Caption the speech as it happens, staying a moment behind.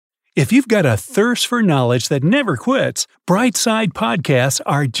If you've got a thirst for knowledge that never quits, Brightside Podcasts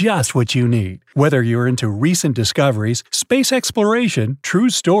are just what you need. Whether you're into recent discoveries, space exploration, true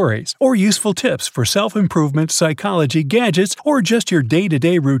stories, or useful tips for self-improvement, psychology, gadgets, or just your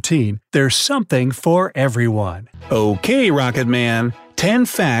day-to-day routine, there's something for everyone. Okay, Rocket Man, 10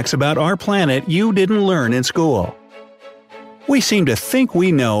 facts about our planet you didn't learn in school. We seem to think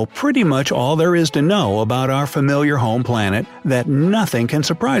we know pretty much all there is to know about our familiar home planet, that nothing can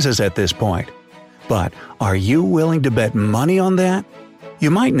surprise us at this point. But are you willing to bet money on that?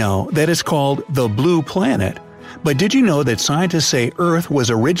 You might know that it's called the Blue Planet, but did you know that scientists say Earth was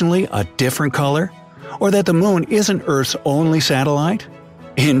originally a different color? Or that the Moon isn't Earth's only satellite?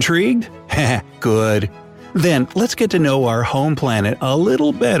 Intrigued? Heh, good. Then let's get to know our home planet a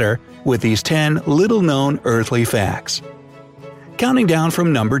little better with these 10 little-known earthly facts. Counting down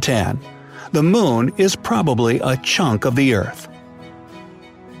from number 10. The Moon is probably a chunk of the Earth.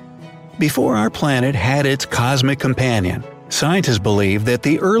 Before our planet had its cosmic companion, scientists believed that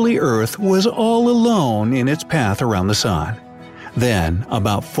the early Earth was all alone in its path around the Sun. Then,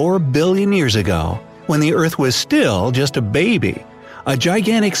 about 4 billion years ago, when the Earth was still just a baby, a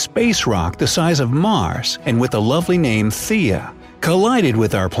gigantic space rock the size of Mars and with the lovely name Theia collided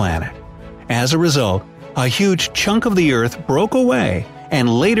with our planet. As a result, a huge chunk of the Earth broke away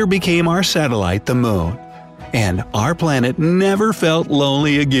and later became our satellite, the Moon. And our planet never felt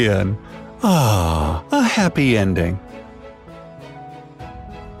lonely again. Ah, a happy ending.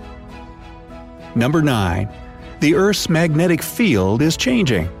 Number 9. The Earth's magnetic field is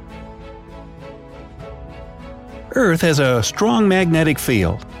changing. Earth has a strong magnetic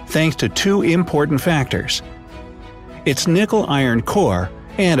field thanks to two important factors: its nickel-iron core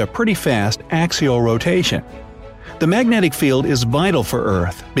and a pretty fast axial rotation. The magnetic field is vital for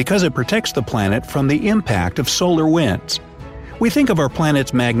Earth because it protects the planet from the impact of solar winds. We think of our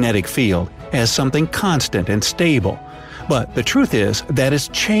planet's magnetic field as something constant and stable, but the truth is that it's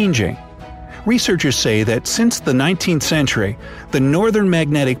changing. Researchers say that since the 19th century, the northern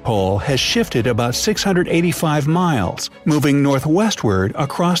magnetic pole has shifted about 685 miles, moving northwestward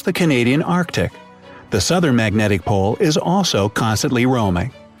across the Canadian Arctic. The southern magnetic pole is also constantly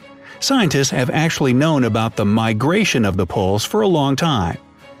roaming. Scientists have actually known about the migration of the poles for a long time.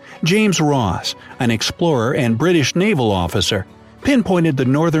 James Ross, an explorer and British naval officer, pinpointed the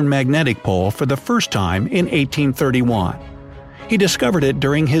northern magnetic pole for the first time in 1831. He discovered it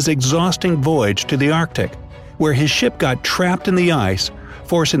during his exhausting voyage to the Arctic, where his ship got trapped in the ice,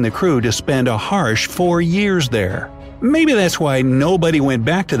 forcing the crew to spend a harsh 4 years there. Maybe that's why nobody went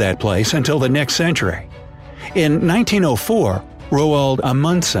back to that place until the next century. In 1904, Roald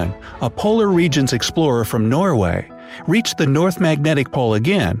Amundsen, a polar regions explorer from Norway, reached the North Magnetic Pole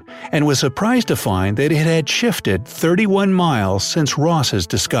again and was surprised to find that it had shifted 31 miles since Ross's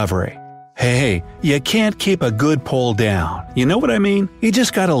discovery. Hey, you can't keep a good pole down, you know what I mean? You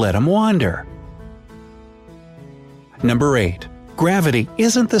just gotta let them wander. Number 8. Gravity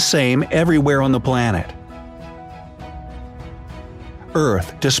isn't the same everywhere on the planet.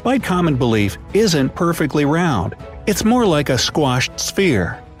 Earth, despite common belief, isn't perfectly round. It's more like a squashed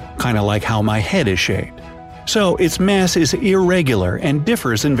sphere, kinda like how my head is shaped. So its mass is irregular and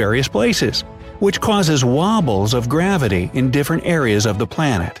differs in various places, which causes wobbles of gravity in different areas of the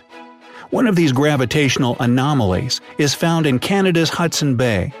planet. One of these gravitational anomalies is found in Canada's Hudson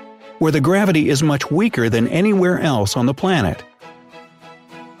Bay, where the gravity is much weaker than anywhere else on the planet.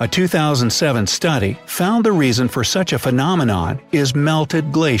 A 2007 study found the reason for such a phenomenon is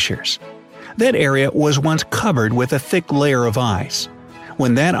melted glaciers. That area was once covered with a thick layer of ice.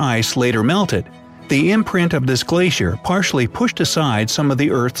 When that ice later melted, the imprint of this glacier partially pushed aside some of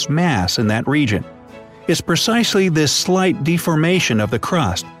the Earth's mass in that region. It's precisely this slight deformation of the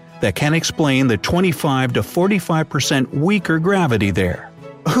crust that can explain the 25 to 45% weaker gravity there.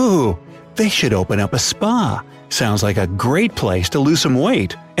 Ooh, they should open up a spa. Sounds like a great place to lose some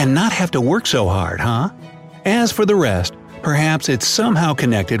weight and not have to work so hard, huh? As for the rest, perhaps it's somehow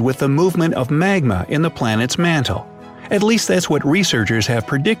connected with the movement of magma in the planet's mantle. At least that's what researchers have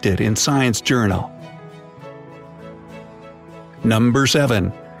predicted in Science Journal. Number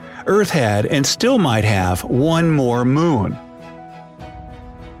 7. Earth had and still might have one more moon.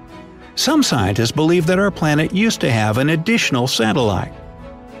 Some scientists believe that our planet used to have an additional satellite.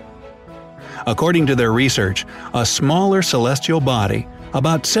 According to their research, a smaller celestial body,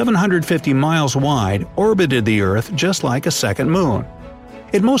 about 750 miles wide, orbited the Earth just like a second moon.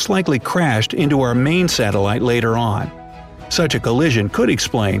 It most likely crashed into our main satellite later on. Such a collision could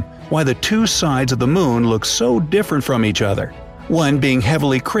explain why the two sides of the moon look so different from each other, one being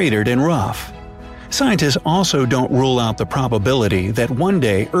heavily cratered and rough. Scientists also don't rule out the probability that one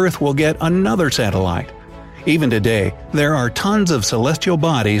day Earth will get another satellite. Even today, there are tons of celestial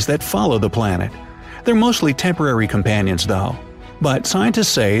bodies that follow the planet. They're mostly temporary companions though. But scientists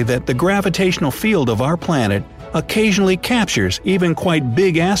say that the gravitational field of our planet occasionally captures even quite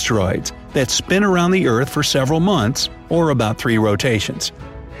big asteroids that spin around the Earth for several months, or about 3 rotations.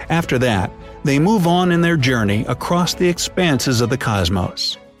 After that, they move on in their journey across the expanses of the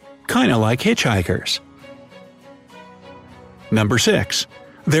cosmos. Kinda like hitchhikers. Number 6.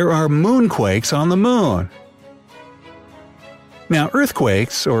 There are moonquakes on the moon. Now,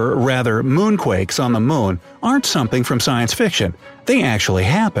 earthquakes, or rather moonquakes on the moon, aren't something from science fiction. They actually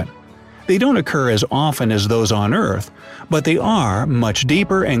happen. They don't occur as often as those on Earth, but they are much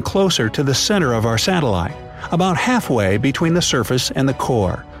deeper and closer to the center of our satellite, about halfway between the surface and the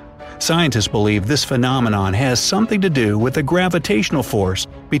core. Scientists believe this phenomenon has something to do with the gravitational force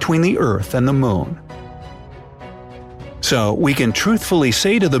between the Earth and the Moon. So we can truthfully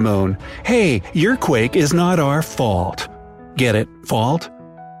say to the Moon, "Hey, your quake is not our fault." Get it? Fault?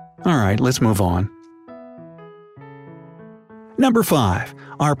 Alright, let's move on. Number 5.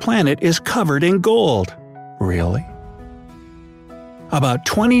 Our planet is covered in gold. Really? About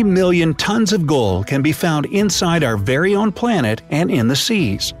 20 million tons of gold can be found inside our very own planet and in the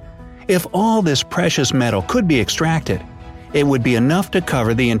seas. If all this precious metal could be extracted, it would be enough to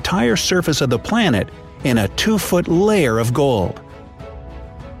cover the entire surface of the planet in a 2-foot layer of gold.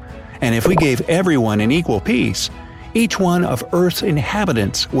 And if we gave everyone an equal piece, each one of Earth's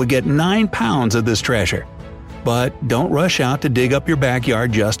inhabitants would get 9 pounds of this treasure. But don't rush out to dig up your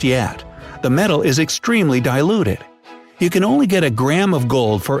backyard just yet. The metal is extremely diluted. You can only get a gram of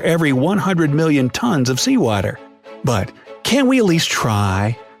gold for every 100 million tons of seawater. But can't we at least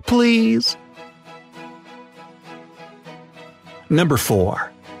try? Please? Number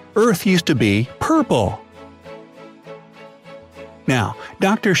 4. Earth used to be purple. Now,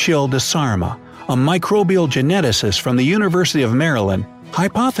 Dr. Shilda Sarma, a microbial geneticist from the University of Maryland,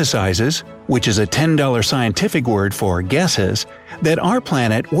 hypothesizes, which is a $10 scientific word for guesses, that our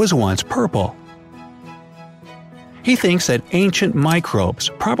planet was once purple. He thinks that ancient microbes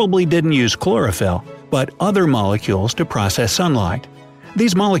probably didn't use chlorophyll, but other molecules to process sunlight.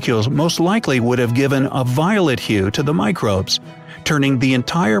 These molecules most likely would have given a violet hue to the microbes, turning the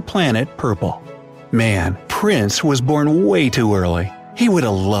entire planet purple. Man, Prince was born way too early. He would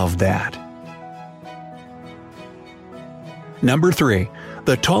have loved that. Number 3.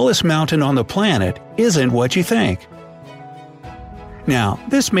 The tallest mountain on the planet isn't what you think. Now,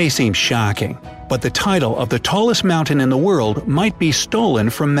 this may seem shocking, but the title of the tallest mountain in the world might be stolen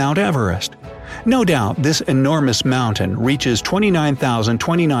from Mount Everest. No doubt this enormous mountain reaches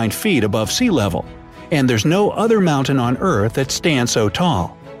 29,029 feet above sea level, and there's no other mountain on Earth that stands so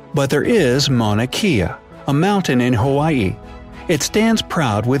tall. But there is Mauna Kea, a mountain in Hawaii. It stands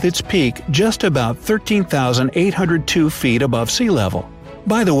proud with its peak just about 13,802 feet above sea level.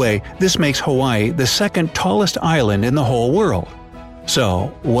 By the way, this makes Hawaii the second tallest island in the whole world.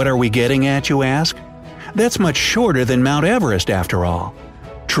 So, what are we getting at, you ask? That's much shorter than Mount Everest after all.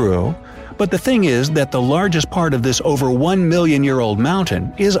 True, but the thing is that the largest part of this over 1 million-year-old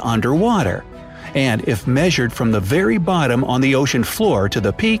mountain is underwater. And if measured from the very bottom on the ocean floor to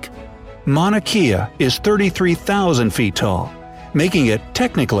the peak, Mauna Kea is 33,000 feet tall, making it,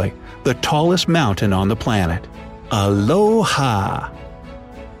 technically, the tallest mountain on the planet. Aloha!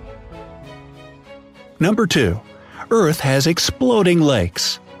 Number 2. Earth has exploding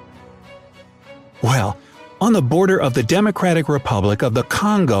lakes. Well, on the border of the Democratic Republic of the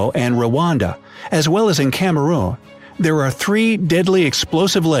Congo and Rwanda, as well as in Cameroon, there are 3 deadly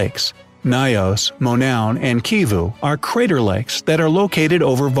explosive lakes. Nyos, Monoun, and Kivu are crater lakes that are located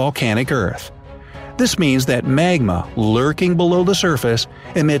over volcanic Earth. This means that magma, lurking below the surface,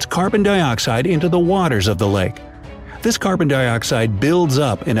 emits carbon dioxide into the waters of the lake. This carbon dioxide builds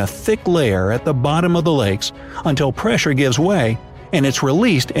up in a thick layer at the bottom of the lakes until pressure gives way and it's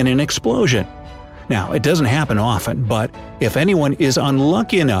released in an explosion. Now, it doesn't happen often, but if anyone is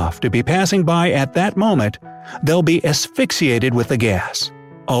unlucky enough to be passing by at that moment, they'll be asphyxiated with the gas.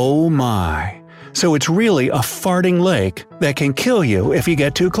 Oh my! So it's really a farting lake that can kill you if you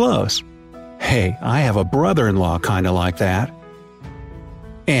get too close. Hey, I have a brother-in-law kinda like that.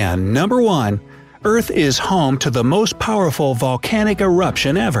 And number 1, Earth is home to the most powerful volcanic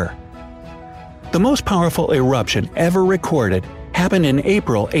eruption ever. The most powerful eruption ever recorded happened in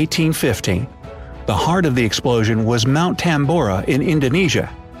April 1815. The heart of the explosion was Mount Tambora in Indonesia.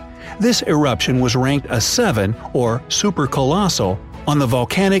 This eruption was ranked a 7, or supercolossal, on the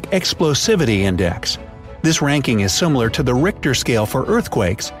Volcanic Explosivity Index. This ranking is similar to the Richter scale for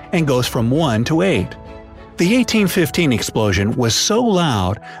earthquakes and goes from 1 to 8. The 1815 explosion was so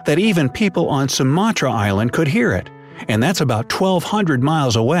loud that even people on Sumatra Island could hear it, and that's about 1,200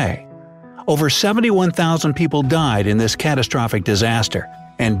 miles away. Over 71,000 people died in this catastrophic disaster,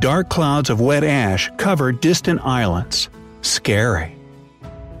 and dark clouds of wet ash covered distant islands. Scary.